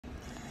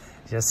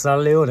C'è sta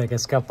il leone che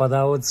scappa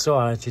da Ozzò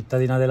alla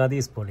cittadina della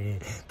Ladispoli,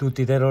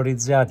 tutti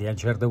terrorizzati. A un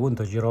certo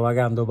punto,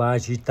 girovagando per la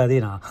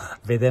cittadina,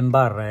 vede in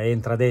bar e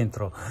entra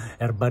dentro.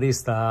 Il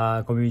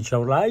barista comincia a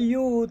urlare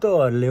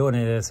aiuto, il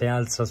leone si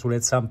alza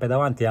sulle zampe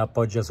davanti e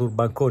appoggia sul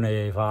bancone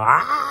e fa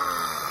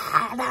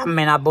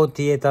dammi una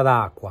bottiglietta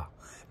d'acqua.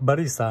 Il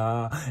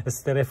barista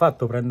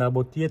esterrefatto prende la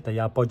bottiglietta, gli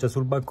appoggia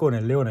sul bancone,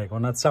 il leone con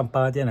una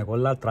zampa la tiene,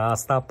 con l'altra la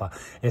stappa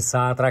e se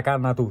la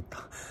tracanna tutta.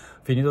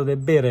 Finito di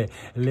bere,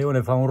 il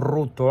leone fa un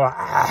rutto.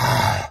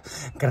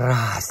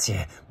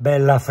 Grazie,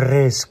 bella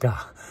fresca.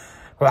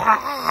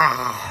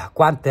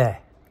 Quant'è?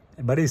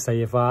 Il barista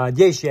gli fa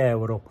 10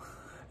 euro.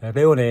 Il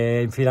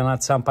leone infila una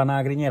zampa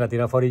nella criniera,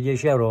 tira fuori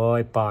 10 euro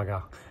e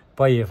paga.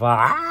 Poi gli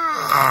fa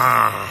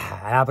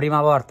è la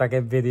prima volta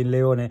che vedi il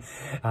leone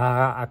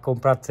a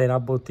comprarsi una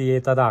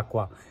bottiglietta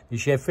d'acqua.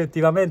 Dice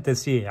effettivamente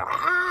sì.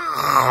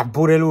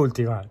 Pure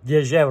l'ultima,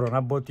 10 euro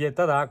una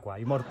bottiglietta d'acqua,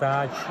 i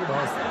mortacci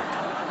vostri.